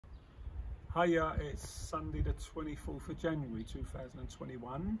Hiya, it's Sunday the 24th of January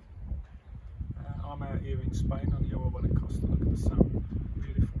 2021. I'm out here in Spain on the Orwell Costa. Look at the sun,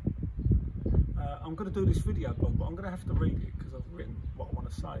 beautiful. I'm going to do this video blog, but I'm going to have to read it because I've written what I want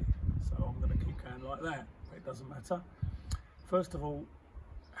to say. So I'm going to keep going like that, but it doesn't matter. First of all,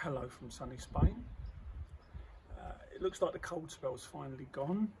 hello from sunny Spain. It looks like the cold spell's finally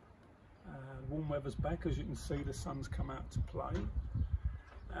gone. Warm weather's back, as you can see the sun's come out to play.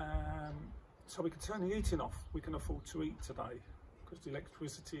 So we can turn the heating off. We can afford to eat today because the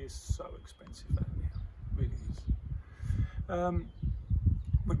electricity is so expensive out here, it really is.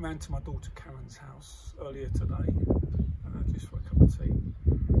 Went round to my daughter Karen's house earlier today, just for a cup of tea,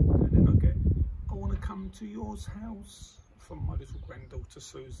 and then I want to come to yours house from my little granddaughter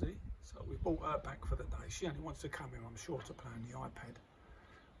Susie. So we brought her back for the day. She only wants to come here, I'm sure, to play on the iPad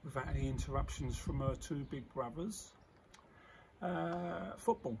without any interruptions from her two big brothers.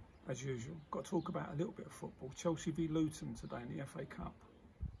 Football, as usual. Got to talk about a little bit of football. Chelsea v Luton today in the FA Cup.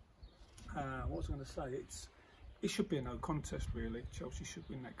 What was I going to say? It should be a no contest, really. Chelsea should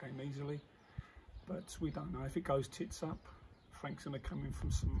win that game easily, but we don't know. If it goes tits up, Frank's going to come in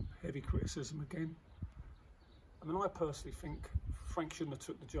from some heavy criticism again. I mean, I personally think Frank shouldn't have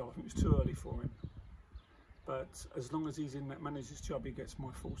took the job. I think it was too early for him. But as long as he's in that manager's job, he gets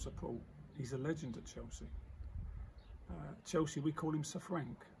my full support. He's a legend at Chelsea. Chelsea, we call him Sir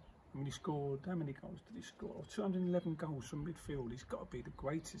Frank. I mean, he scored, how many goals did he score? 211 goals from midfield. He's got to be the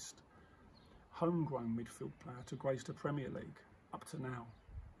greatest homegrown midfield player to grace the Premier League up to now,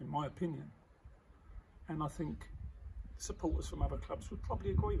 in my opinion. And I think supporters from other clubs would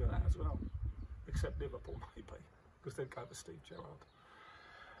probably agree with that as well, except Liverpool maybe, because they'd go for Steve Gerrard.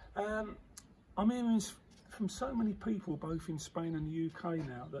 I'm hearing from so many people, both in Spain and the UK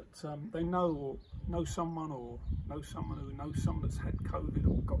now, that they know someone who knows someone that's had COVID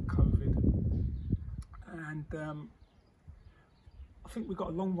or got COVID. And I think we've got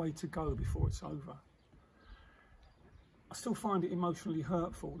a long way to go before it's over. I still find it emotionally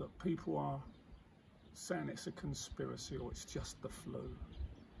hurtful that people are saying it's a conspiracy or it's just the flu.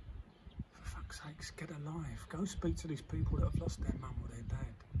 For fuck's sakes, get alive. Go speak to these people that have lost their mum or their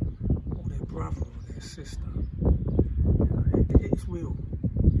dad, or their brother or their sister. You know, it is real.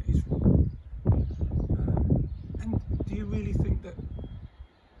 It is real. And do you really think that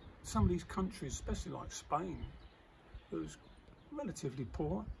some of these countries, especially like Spain, who's relatively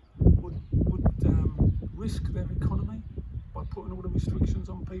poor, would risk their economy by putting all the restrictions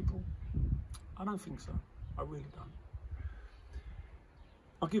on people? I don't think so. I really don't.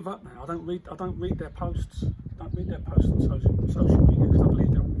 I give up now. I don't read their posts. I don't read their posts on social media because I believe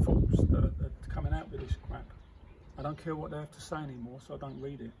they're all false. They're coming out with this crap. I don't care what they have to say anymore, so I don't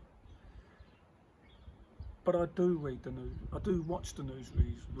read it. But I do read the news. I do watch the news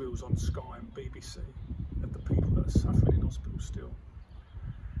reels on Sky and BBC of the people that are suffering in hospital still.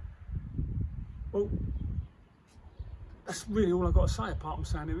 Well, that's really all I've got to say, apart from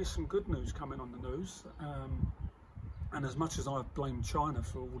saying there is some good news coming on the news. And as much as I've blamed China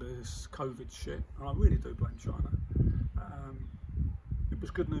for all this COVID shit, and I really do blame China, it was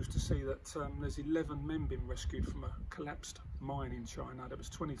good news to see that there's 11 men being rescued from a collapsed mine in China. There was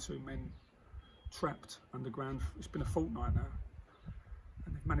 22 men trapped underground. It's been a fortnight now,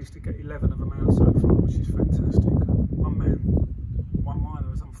 and they've managed to get 11 of them out so far, which is fantastic. One miner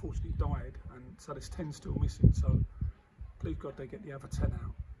has unfortunately died, and so there's 10 still missing, so please God they get the other 10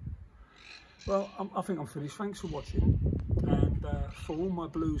 out. Well, I think I'm finished. Thanks for watching, and for all my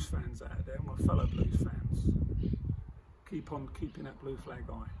blues fans out there, my fellow blues fans, keep on keeping that blue flag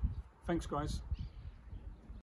high. Thanks guys.